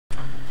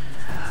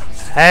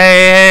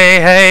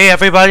Hey,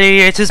 everybody,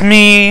 it is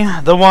me,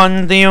 the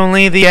one, the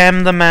only, the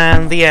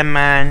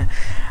M-Man,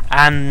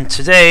 and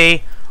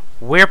today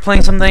we're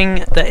playing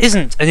something that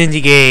isn't an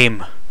indie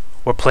game.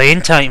 We're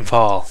playing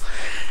TitanFall.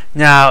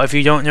 Now, if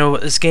you don't know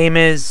what this game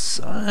is,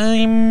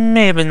 I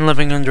may have been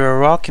living under a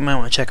rock, you might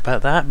want to check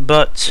about that,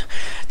 but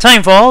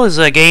TitanFall is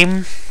a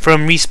game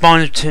from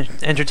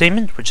Respawn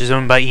Entertainment, which is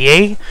owned by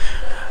EA,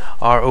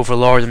 our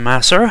overlord and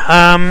master.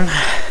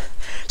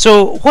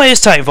 So, what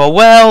is TitanFall?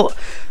 Well,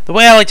 the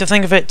way I like to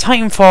think of it,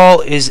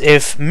 TitanFall is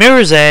if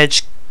Mirror's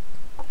Edge,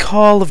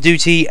 Call of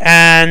Duty,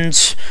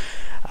 and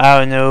I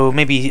don't know,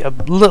 maybe a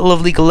little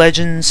of League of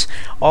Legends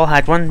all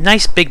had one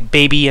nice big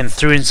baby and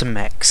threw in some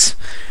mechs.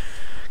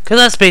 Because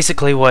that's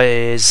basically what it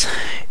is.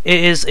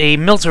 It is a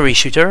military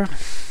shooter.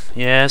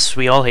 Yes,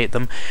 we all hate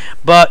them.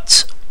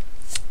 But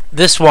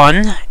this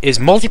one is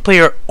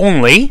multiplayer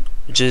only,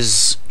 which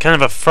is kind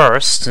of a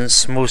first,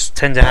 since most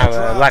tend to have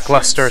a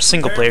lackluster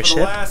single player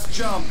ship.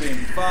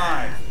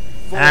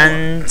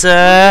 And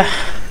yeah,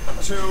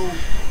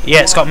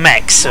 it's got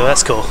mechs, so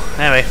that's cool.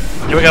 Anyway,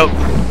 here we go.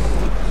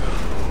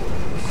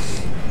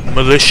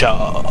 Militia.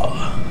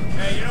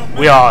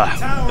 We are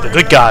the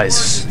good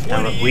guys.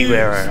 We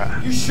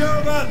were. You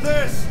sure about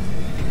this?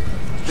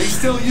 They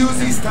still use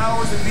these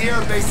towers in the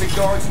air base at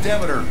Guards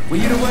Demeter. We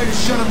need a way to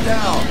shut them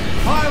down.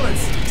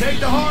 Pilots, take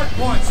the hard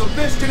point so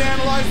Bish can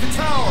analyze the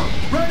tower.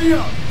 Ready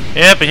up.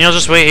 Yep, and you'll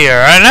just wait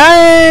here.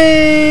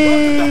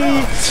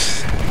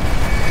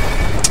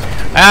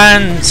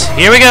 And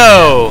here we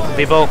go,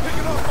 people.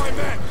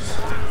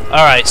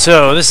 Alright,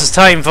 so this is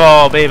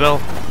TitanFall, people.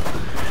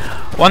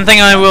 One thing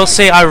I will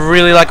say I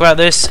really like about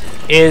this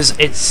is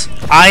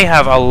I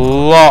have a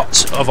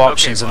lot of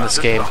options in this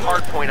game.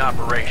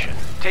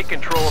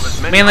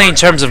 Mainly in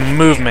terms of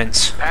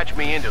movement.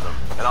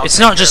 It's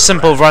not just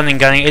simple running,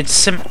 gunning.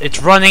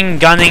 It's running,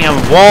 gunning,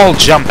 and wall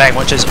jumping,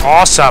 which is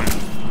awesome.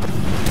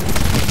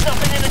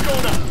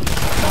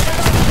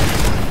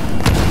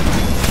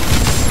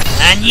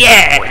 And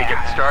yeah,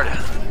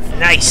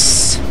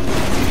 nice.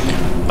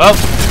 Well,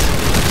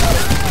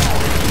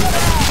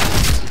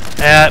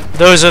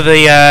 those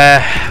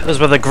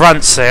were the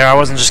grunts there. I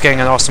wasn't just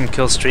getting an awesome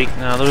kill streak.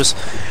 No, those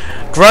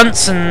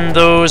grunts and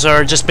those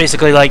are just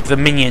basically like the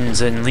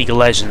minions in League of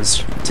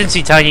Legends.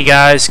 Teensy tiny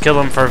guys, kill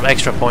them for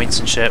extra points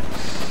and shit.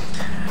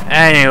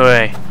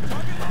 Anyway,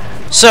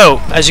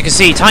 so as you can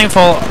see,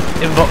 TitanFall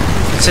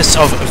consists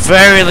of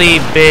very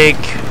big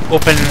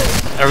open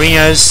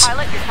arenas.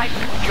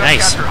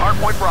 Nice.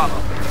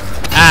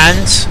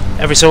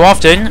 And every so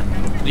often,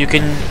 you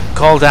can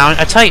call down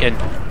a Titan,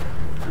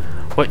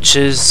 which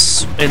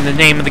is in the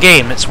name of the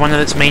game. It's one of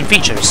its main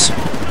features.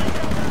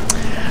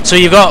 So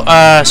you've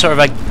got sort of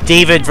a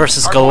David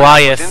versus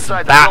Goliath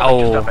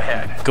battle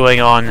going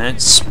on.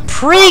 It's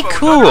pretty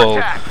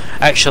cool,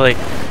 actually.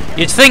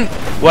 You'd think,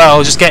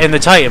 well, just get in the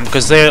Titan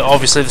because they're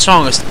obviously the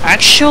strongest.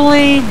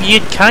 Actually,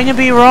 you'd kind of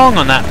be wrong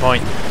on that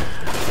point.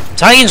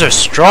 Titans are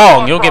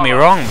strong, don't get me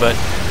wrong, but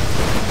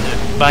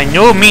by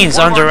no means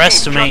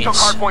underestimate a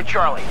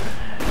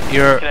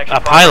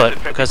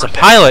pilot, because a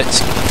pilot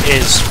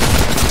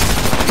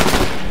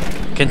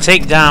can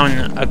take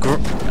down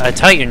a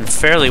Titan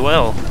fairly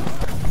well.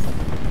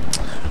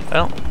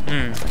 Well,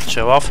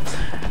 show off.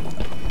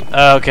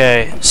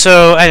 Okay,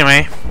 so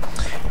anyway,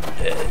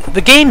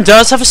 the game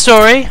does have a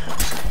story,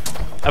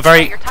 a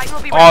very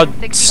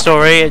odd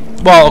story.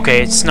 Well,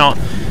 okay, it's not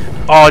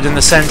odd in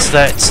the sense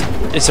that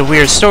it's a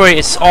weird story.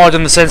 It's odd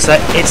in the sense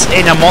that it's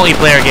in a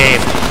multiplayer game,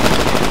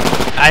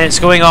 and it's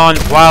going on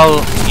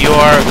while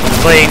you're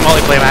playing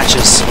multiplayer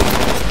matches.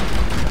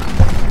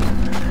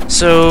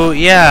 So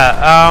yeah,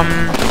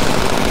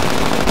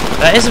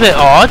 that is a bit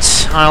odd.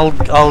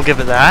 I'll give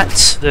it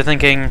that. They're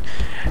thinking,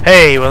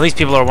 hey, well, these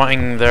people are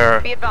wanting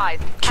their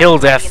kill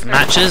death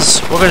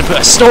matches. We're going to put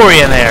a story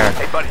in there.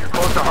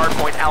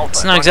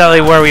 It's not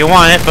exactly where we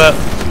want it, but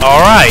all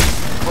right.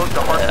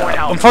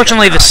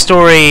 Unfortunately, the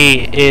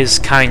story is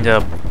kind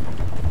of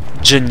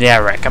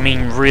generic. I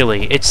mean,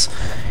 really,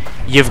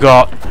 you've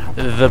got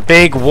the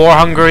big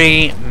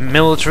war-hungry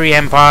military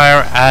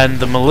empire and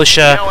the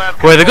militia,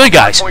 who are the good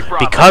guys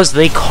because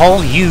they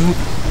call you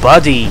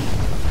buddy.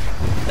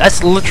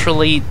 That's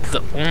literally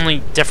the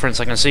only difference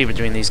I can see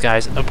between these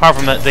guys, apart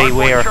from that they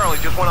wear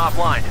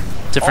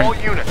different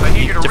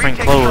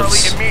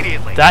clothes.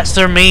 That's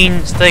their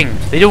main thing.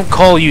 They don't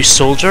call you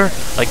soldier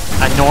like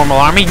a normal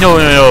army. No.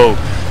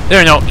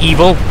 They're not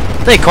evil.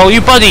 They call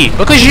you buddy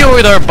because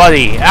you're their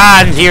buddy.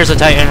 And here's a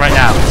Titan right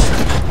now.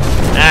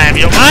 And if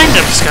you don't mind,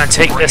 I'm just gonna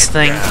take this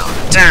thing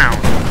down.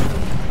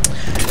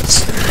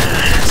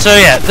 So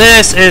yeah,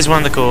 this is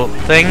one of the cool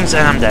things,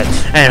 and I'm dead.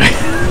 Anyway.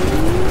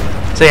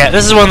 So yeah,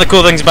 this is one of the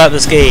cool things about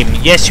this game.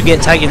 Yes, you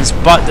get Titans,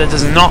 but that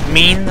does not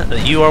mean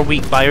that you are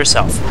weak by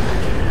yourself.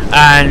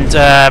 And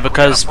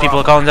because people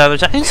are calling down their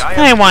Titans,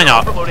 hey, why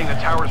not?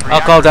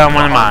 I'll call down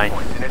one of mine.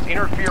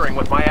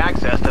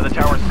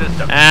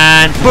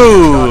 And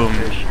boom!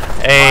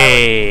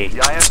 Hey,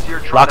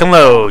 lock and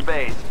load.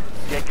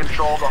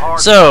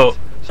 So,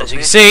 as you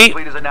can see,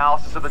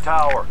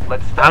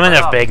 I'm in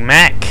a big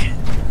mech,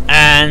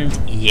 and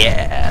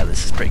Yeah,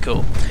 this is pretty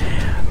cool.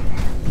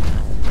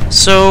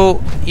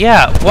 So,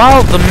 yeah,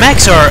 while the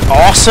mechs are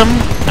awesome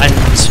and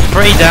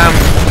pretty damn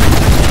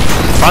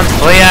fun to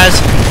play as,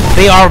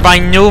 they are by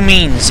no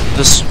means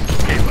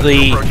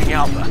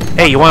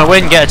hey, you want to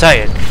win? Get a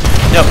Titan.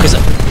 No, because,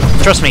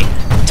 trust me,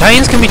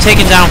 Titans can be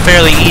taken down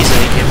fairly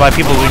easily by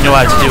people who know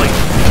how to do it.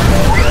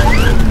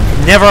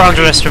 Never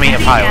underestimate a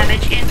pilot.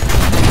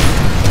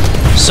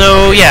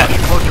 So, yeah,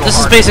 this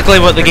is basically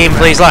what the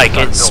gameplay is like.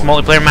 It's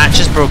multiplayer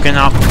matches broken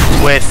up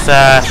with,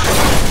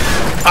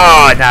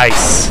 oh,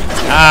 nice.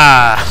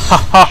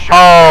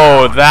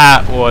 Oh,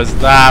 that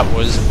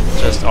was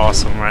just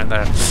awesome right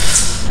there.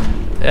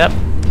 Yep.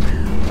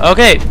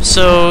 Okay,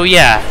 so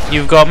yeah,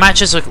 you've got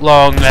matches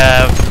along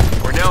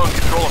we're now in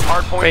control of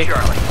Hardpoint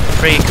Charlie.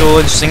 Pretty cool,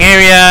 interesting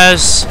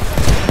areas,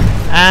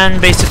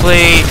 and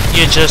basically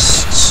you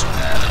just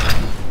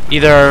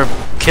either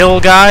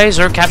kill guys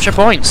or capture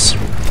points.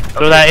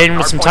 Throw that in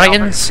with some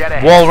Titans,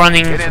 wall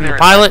running from the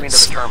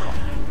pilots.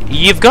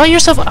 You've got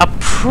yourself a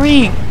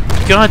pretty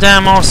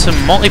goddamn awesome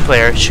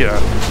multiplayer shooter.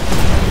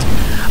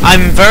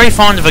 I'm very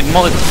fond of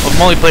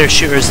multiplayer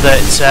shooters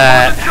that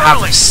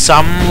have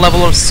some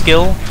level of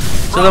skill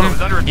to them.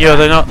 You know,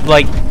 they're not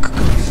like,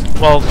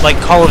 well, like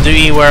Call of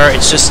Duty, where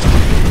it's just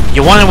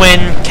you want to win,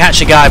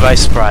 catch a guy by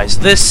surprise.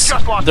 There's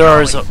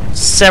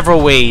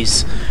several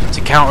ways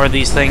to counter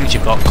these things.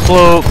 You've got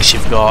cloaks,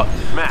 you've got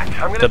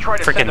the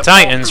freaking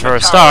Titans for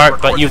a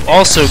start, but you've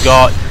also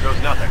got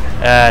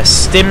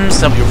stims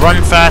that help you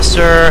run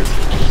faster,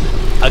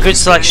 a good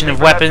selection of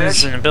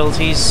weapons and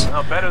abilities,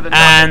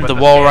 and the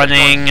wall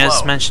running,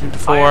 as mentioned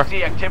before.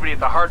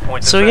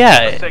 So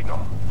yeah,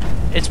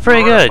 it's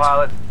pretty good.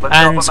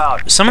 And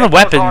some of the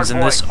weapons in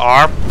this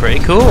are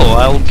pretty cool,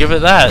 I'll give it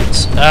that.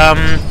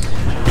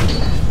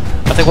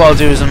 I think what I'll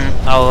do is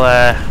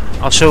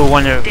I'll show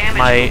one of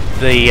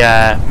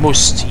the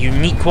most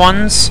unique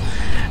ones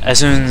as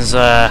soon as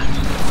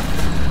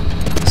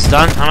it's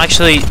done.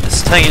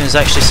 This Titan is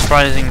actually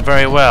surprising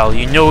very well.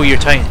 You know you're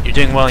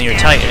doing well in your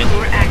Titan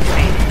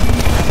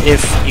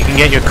if you can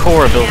get your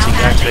core ability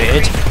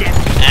activated.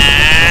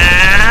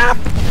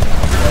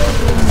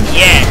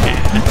 Yeah!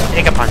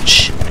 Take a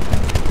punch.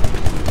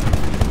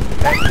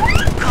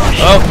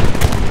 Oh!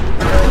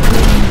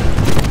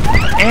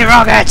 Hey,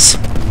 rockets!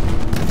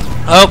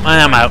 Oh,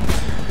 and I'm out.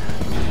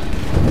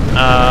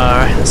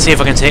 Let's see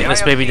if I can take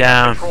this baby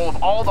down. Control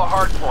of all the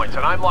hard points,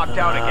 and I'm locked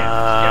out again.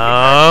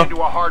 Get me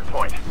into a hard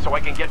point, so I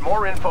can get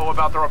more info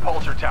about the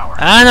repulsor tower.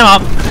 And I'm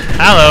up.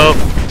 Hello.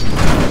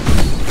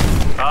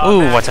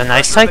 Ooh, what a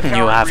nice Titan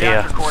you have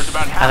here.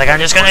 I think I'm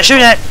just gonna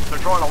shoot it. They're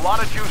drawing a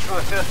lot of juice from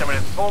the system, and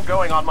it's slow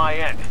going on my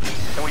end.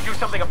 Can we do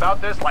something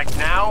about this, like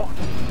now?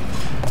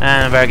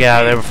 And I better get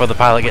out of there before the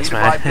pilot gets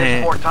mad.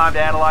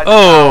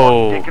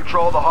 Oh!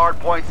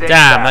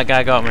 Damn, that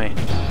guy got me.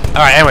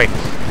 Alright, anyway,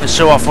 let's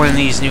show off one of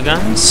these new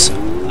guns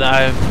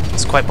that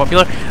is quite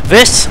popular.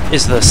 This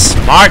is the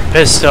Smart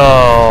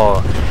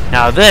Pistol.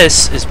 Now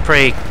this is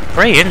pretty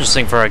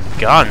interesting for a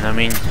gun. I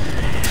mean,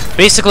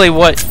 basically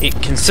what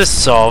it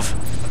consists of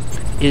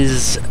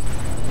is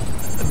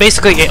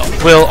basically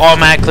it will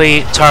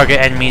automatically target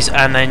enemies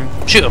and then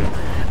shoot them,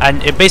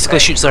 and it basically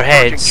shoots their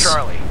heads.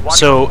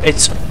 So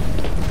it's,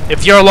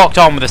 if you're locked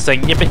on with this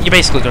thing, you're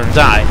basically going to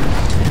die.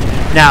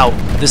 Now,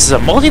 this is a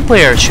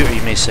multiplayer shooter,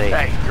 you may say.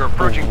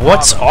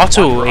 What's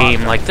auto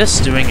aim like this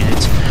doing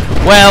it?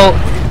 Well,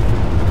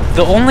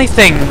 the only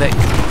thing that,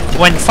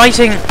 when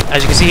fighting,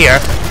 as you can see here,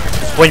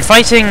 when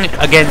fighting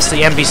against the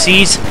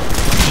NPCs,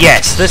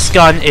 yes, this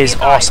gun is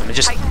awesome. It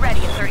just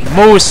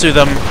mows through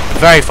them,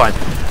 very fun.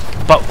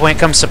 But when it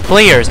comes to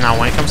players now,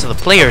 when it comes to the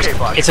players,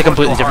 it's a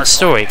completely different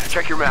story.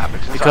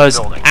 Because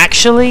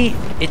actually,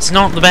 it's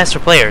not the best for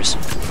players.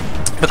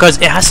 Because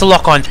it has to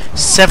lock on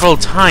several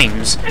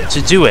times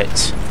to do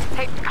it.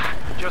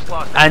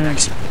 And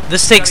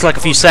this takes like a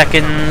few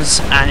seconds,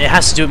 and it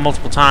has to do it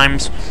multiple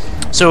times.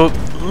 So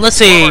let's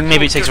say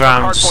maybe it takes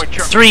around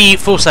 3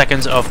 full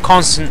seconds of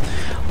constant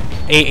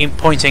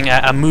pointing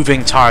at a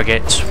moving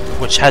target,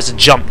 which has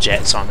jump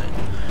jets on it.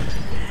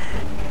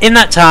 In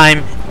that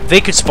time,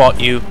 they could spot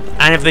you,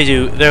 and if they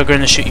do, they're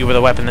going to shoot you with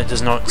a weapon that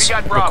does not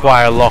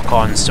require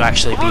lock-ons to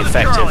actually be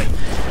effective.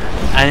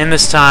 And in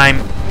this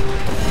time,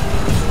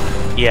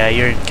 yeah,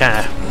 you're kind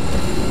of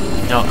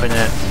not going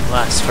to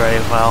last very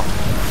well.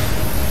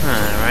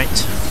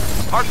 Alright.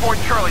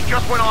 Hardpoint Charlie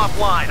just went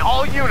offline.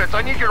 All units,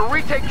 I need you to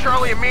retake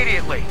Charlie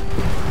immediately.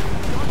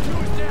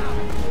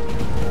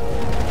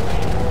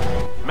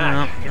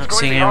 Well, not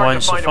seeing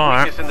anyone so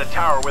far. In the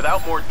tower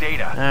without more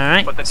data.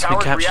 Alright, so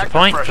we captured the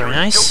point, very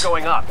nice. Still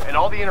going up, and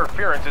all the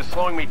interference is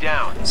slowing me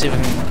down. Let's see if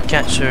we can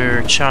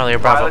capture Charlie or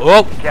Bravo.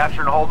 Oh!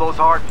 Capture and hold those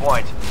hard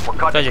points. We're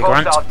cutting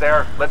close out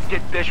there. Let's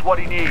get Bish what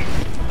he needs.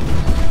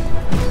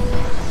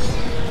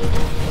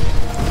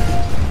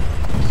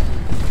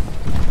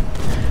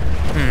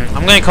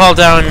 I'm going to call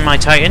down my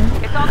Titan,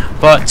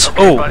 but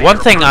one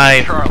thing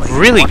I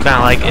really kind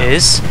of like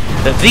is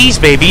that these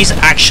babies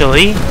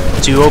actually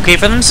do okay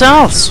for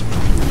themselves.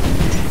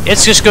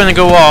 It's just going to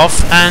go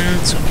off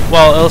and,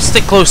 well, it'll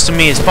stick close to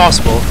me as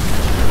possible,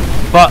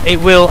 but it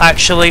will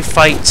actually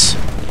fight.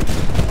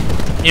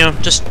 You know,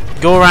 just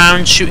go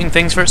around shooting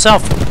things for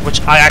itself,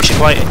 which I actually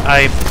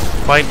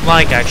quite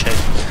like actually.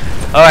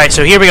 All right,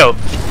 so here we go.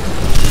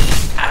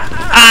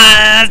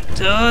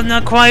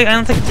 Not quite. I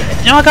don't think.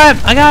 No, I got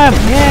him. I got him.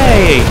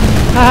 Yay!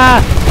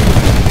 Haha!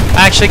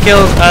 I actually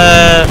killed.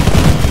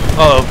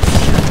 Uh-oh.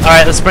 All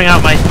right, let's bring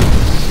out my.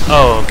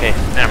 Oh, okay.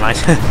 Never mind.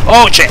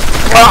 Oh shit!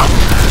 Oh,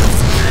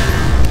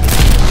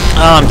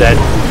 I'm dead.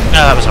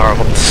 Oh, that was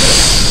horrible.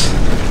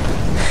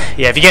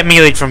 Yeah, if you get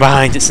meleeed from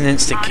behind, it's an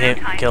instant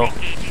kill.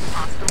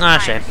 Ah,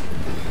 shame.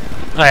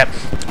 Alright,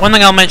 one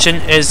thing I'll mention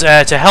is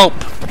to help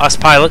us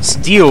pilots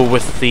deal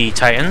with the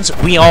Titans,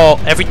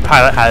 every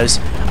pilot has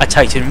a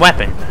Titan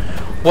weapon,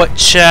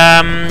 which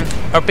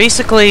are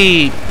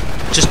basically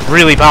just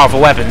really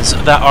powerful weapons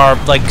that are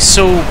like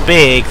so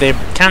big they're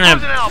kind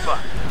of,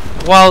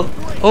 well,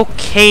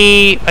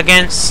 okay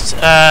against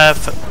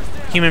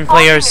human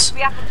players.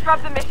 We have to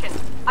scrub the mission.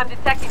 I'm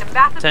detecting a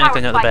massive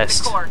Technically power not the spike best.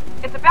 in the core.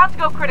 It's about to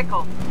go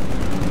critical.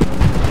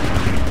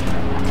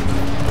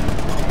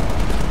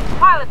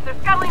 Pilots, they're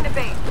scuttling the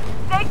base.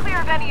 Stay clear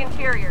of any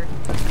interiors.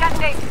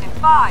 Detonation in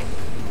 5,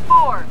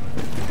 4,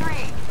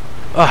 3.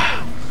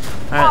 Alright,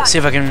 let's see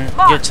if I can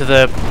get to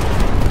the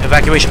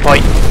evacuation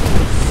point.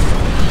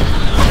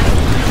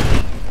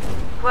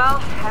 Well,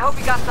 I hope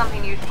you got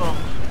something useful.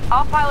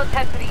 All pilots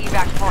head for the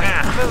evac point.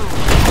 Move.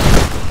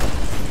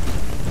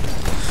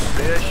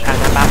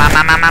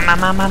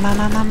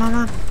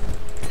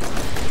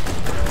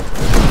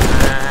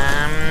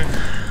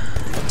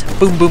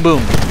 Boom, boom,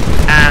 boom.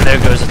 And there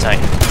goes the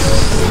Titan.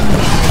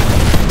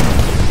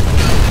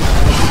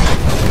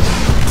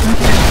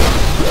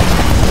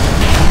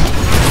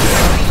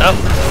 Oh.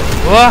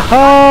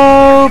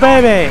 Whoa,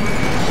 baby!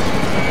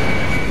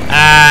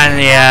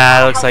 And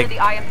yeah, it looks like the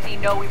IMC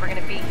know we were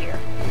going to be here.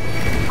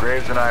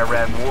 Graves and I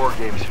ran war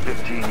games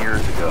 15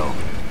 years ago.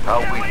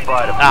 How'd we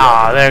fight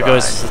a there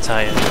goes the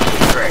Titan.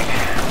 Great.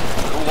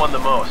 Who won the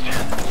most?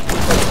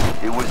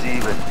 It was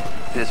even.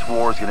 This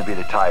war's gonna be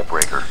the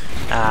tiebreaker.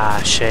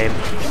 Ah, shame.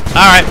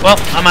 Alright, well,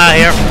 I'm out of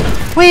here.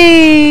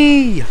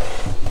 Whee!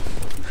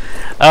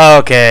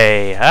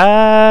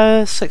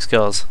 Okay, 6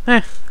 kills.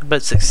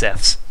 But 6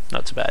 deaths.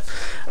 Not too bad,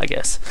 I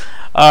guess.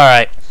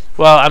 Alright,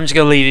 well, I'm just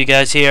gonna leave you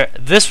guys here.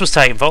 This was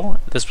TitanFall.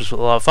 This was a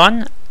lot of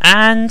fun.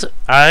 And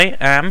I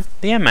am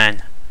the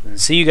M-Man. And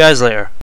see you guys later.